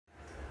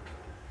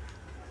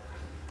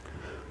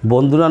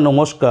বন্ধুরা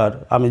নমস্কার,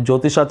 আমি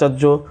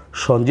জ্যোতিষাচার্য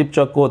সঞ্জীব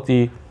চক্রবর্তী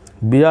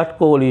বিরাট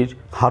কোহলির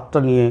হাতটা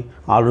নিয়ে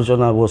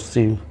আলোচনা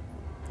বসছি।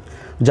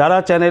 যারা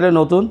চ্যানেলে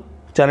নতুন,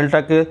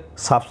 চ্যানেলটাকে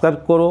সাবস্ক্রাইব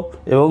করো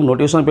এবং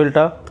নোটিফিকেশন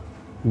বেলটা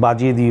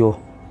বাজিয়ে দিও।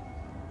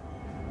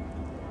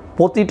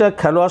 প্রতিটা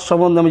খেলোয়াড়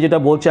সম্বন্ধে আমি যেটা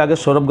বলছি, আগে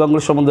সৌরভ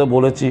গাঙ্গুলি সম্বন্ধে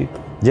বলেছি,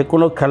 যে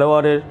কোনো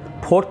খেলোয়াড়ের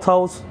 4th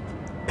house,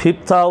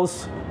 5th house,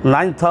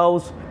 9th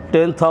house,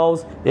 10th house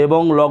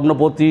এবং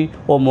লগ্নপতি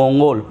ও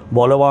মঙ্গল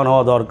বলবান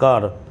হওয়া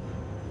দরকার।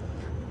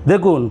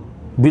 দেখুন,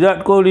 বিরাট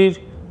কোহলির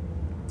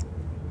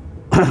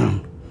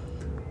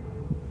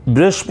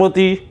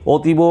বৃহস্পতি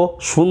অতীব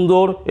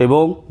সুন্দর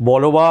এবং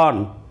বলবান।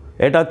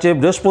 এটা হচ্ছে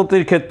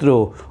বৃহস্পতির ক্ষেত্র,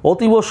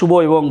 অতীব শুভ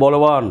এবং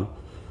বলবান।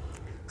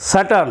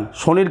 স্যাটার্ন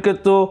শনির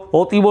ক্ষেত্র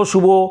অতীব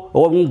শুভ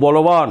এবং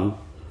বলবান।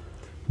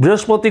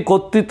 বৃহস্পতি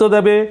কর্তৃত্ব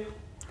দেবে,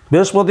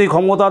 বৃহস্পতি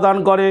ক্ষমতা দান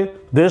করে,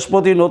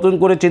 বৃহস্পতি নতুন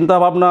করে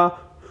চিন্তাভাবনা,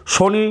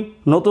 শনি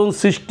নতুন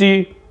সৃষ্টি,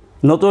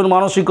 নতুন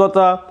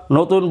মানসিকতা,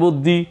 নতুন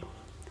বুদ্ধি।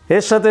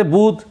 এর সাথে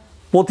বুধ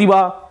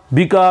প্রতিভা,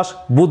 বিকাশ,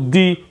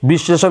 বুদ্ধি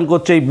বিশ্লেষণ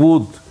করছে এই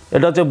বুধ।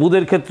 এটা হচ্ছে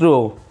বুধের ক্ষেত্র।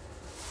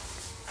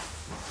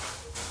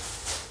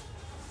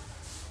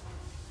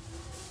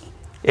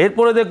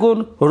 এরপরে দেখুন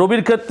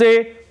রবির ক্ষেত্রে,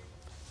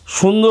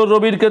 সুন্দর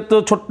রবির ক্ষেত্রে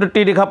ছোট্ট একটি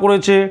রেখা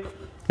পড়েছে।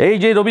 এই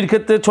যে রবির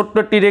ক্ষেত্রে ছোট্ট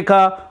একটি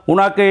রেখা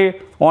ওনাকে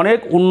অনেক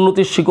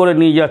উন্নতির শিখরে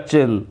নিয়ে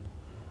যাচ্ছেন।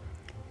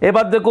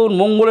 এবার দেখুন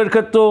মঙ্গলের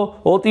ক্ষেত্র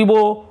অতীব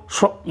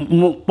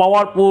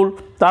পাওয়ারফুল,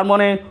 তার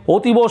মানে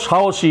অতীব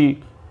সাহসী,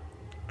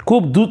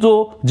 খুব দ্রুত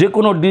যে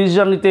কোনো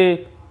ডিসিশন নিতে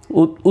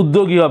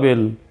উদ্যোগী হবেন।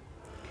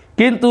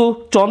 কিন্তু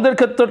চন্দ্রের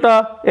ক্ষেত্রটা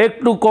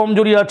একটু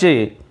কমজোরি আছে,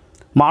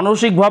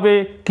 মানসিকভাবে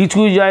কিছু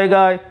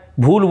জায়গায়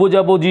ভুল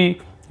বোঝাবুঝি,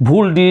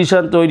 ভুল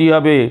ডিসিশন তৈরি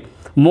হবে।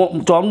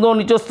 চন্দ্র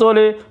নিচস্থ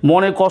হলে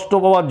মনে কষ্ট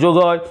পাওয়ার যোগ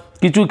হয়,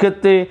 কিছু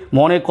ক্ষেত্রে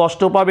মনে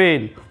কষ্ট পাবেন।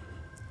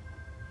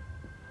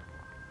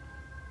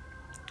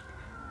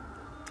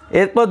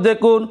 এরপর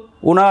দেখুন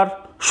ওনার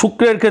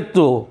শুক্রের ক্ষেত্র,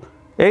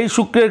 এই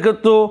শুক্রের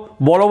ক্ষেত্র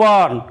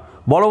বলবান।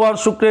 বলবান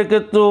শুক্রের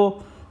ক্ষেত্র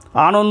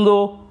আনন্দ,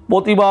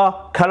 প্রতিভা,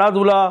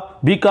 খেলাধুলা,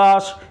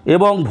 বিকাশ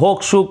এবং ভোগ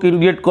সুখ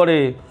ইন্ডিকেট করে।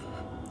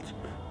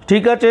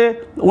 ঠিক আছে,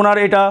 ওনার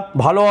এটা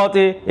ভালো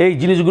হতে এই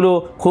জিনিসগুলো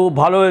খুব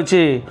ভালো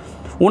হয়েছে।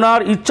 ওনার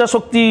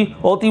ইচ্ছাশক্তি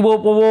অতীব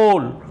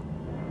প্রবল,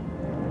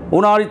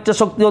 ওনার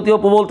ইচ্ছাশক্তি অতীব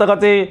প্রবল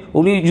থাকাতে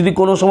উনি যদি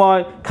কোনো সময়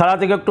খেলা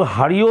থেকে একটু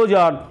হারিয়েও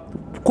যান,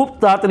 খুব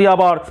তাড়াতাড়ি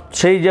আবার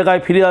সেই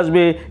জায়গায় ফিরে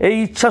আসবে এই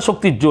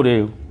ইচ্ছাশক্তির জোরে।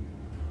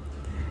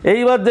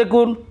 এইবার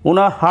দেখুন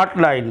ওনার হার্ট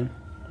লাইন।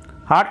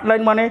 হার্ট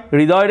লাইন মানে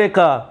হৃদয়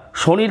রেখা,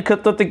 শনির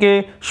ক্ষেত্র থেকে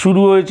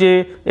শুরু হয়েছে,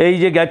 এই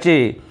যে গেছে।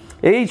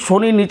 এই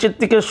শনির নিচের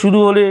থেকে শুরু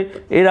হলে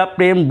এরা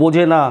প্রেম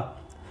বোঝে না।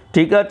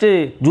 ঠিক আছে,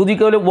 যদি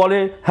কেউ বলে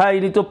হ্যাঁ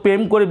ইনি তো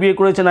প্রেম করে বিয়ে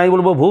করেছেন, আমি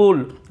বলবো ভুল।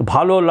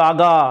 ভালো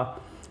লাগা,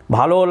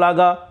 ভালো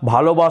লাগা,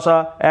 ভালোবাসা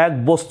এক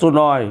বস্তু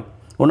নয়।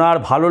 ওনার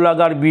ভালো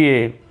লাগার বিয়ে,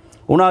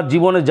 ওনার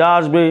জীবনে যা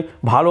আসবে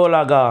ভালো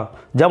লাগা।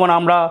 যেমন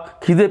আমরা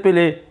খিদে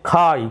পেলে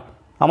খাই,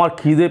 আমার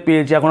খিদে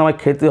পেয়েছে এখন আমায়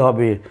খেতে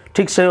হবে,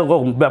 ঠিক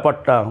সেরকম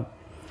ব্যাপারটা।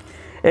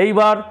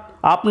 এইবার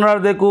আপনারা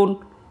দেখুন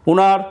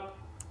ওনার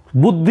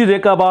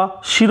বুদ্ধিরেখা বা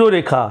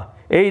শিরোরেখা,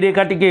 এই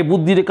রেখাটিকে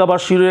বুদ্ধিরেখা বা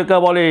শিরোরেখা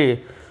বলে।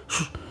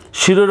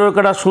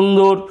 শিরোরেখাটা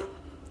সুন্দর,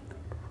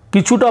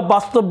 কিছুটা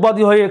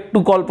বাস্তববাদী হয়ে একটু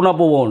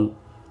কল্পনাপ্রবণ,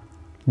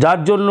 যার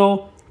জন্য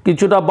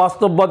কিছুটা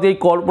বাস্তববাদী এই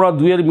কল্পনা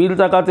দুয়ের মিল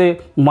থাকাতে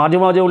মাঝে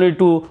মাঝে উনি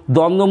একটু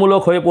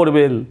দ্বন্দ্বমূলক হয়ে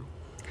পড়বেন।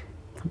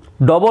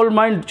 ডবল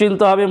মাইন্ড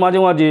চিন্তা হবে মাঝে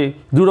মাঝে,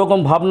 দুরকম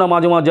ভাবনা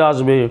মাঝে মাঝে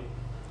আসবে।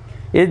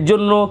 এর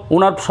জন্য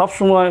ওনার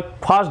সবসময়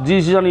ফার্স্ট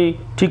ডিসিশানই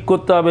ঠিক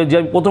করতে হবে, যে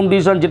প্রথম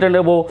ডিসিশান যেটা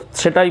নেব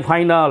সেটাই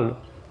ফাইনাল।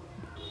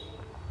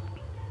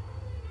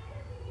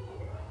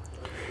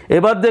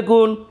 এবার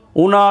দেখুন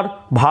ওনার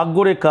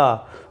ভাগ্যরেখা।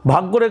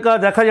 ভাগ্যরেখা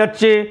দেখা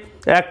যাচ্ছে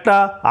একটা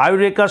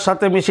আয়ুরেখার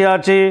সাথে মিশে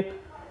আছে,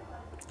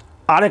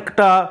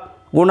 আরেকটা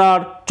ওনার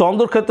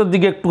চন্দ্রক্ষেত্রের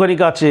দিকে একটুখানি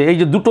কাছে। এই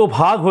যে দুটো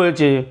ভাগ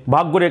হয়েছে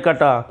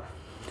ভাগ্যরেখাটা,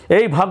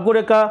 এই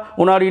ভাগ্যরেখা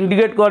ওনার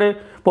ইন্ডিকেট করে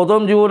প্রথম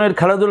জীবনের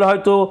খেলাধুলা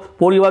হয়তো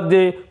পরিবার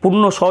দিয়ে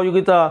পূর্ণ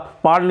সহযোগিতা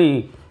পাননি,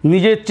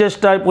 নিজের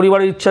চেষ্টায়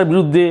পরিবারের ইচ্ছার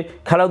বিরুদ্ধে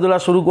খেলাধুলা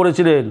শুরু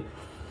করেছিলেন,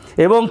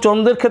 এবং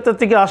চন্দ্রের ক্ষেত্র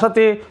থেকে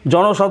আসাতে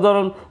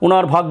জনসাধারণ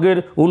ওনার ভাগ্যের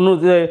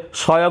উন্নতিতে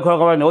সহায়ক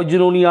হবেন। ওই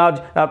জন্য উনি আজ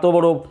এত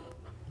বড়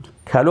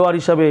খেলোয়াড়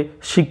হিসাবে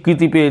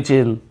স্বীকৃতি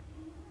পেয়েছেন।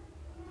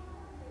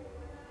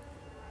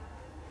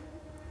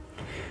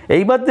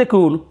 এইবার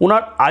দেখুন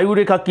ওনার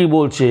আয়ুরেখা কি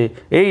বলছে।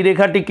 এই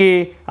রেখাটিকে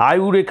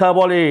আয়ুরেখা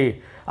বলে।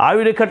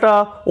 আয়ুরেখাটা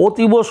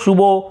অতীব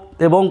শুভ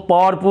এবং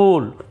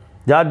পাওয়ারফুল,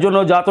 যার জন্য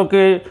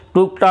জাতকে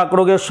টুকটাক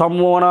রোগের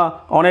সম্ভাবনা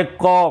অনেক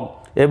কম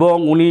এবং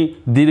উনি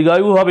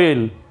দীর্ঘায়ু হবেন।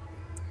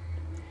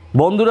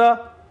 বন্ধুরা,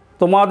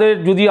 তোমাদের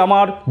যদি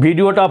আমার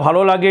ভিডিওটা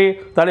ভালো লাগে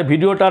তাহলে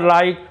ভিডিওটা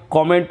লাইক,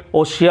 কমেন্ট ও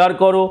শেয়ার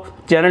করো,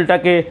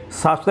 চ্যানেলটাকে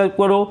সাবস্ক্রাইব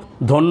করো।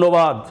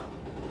 ধন্যবাদ।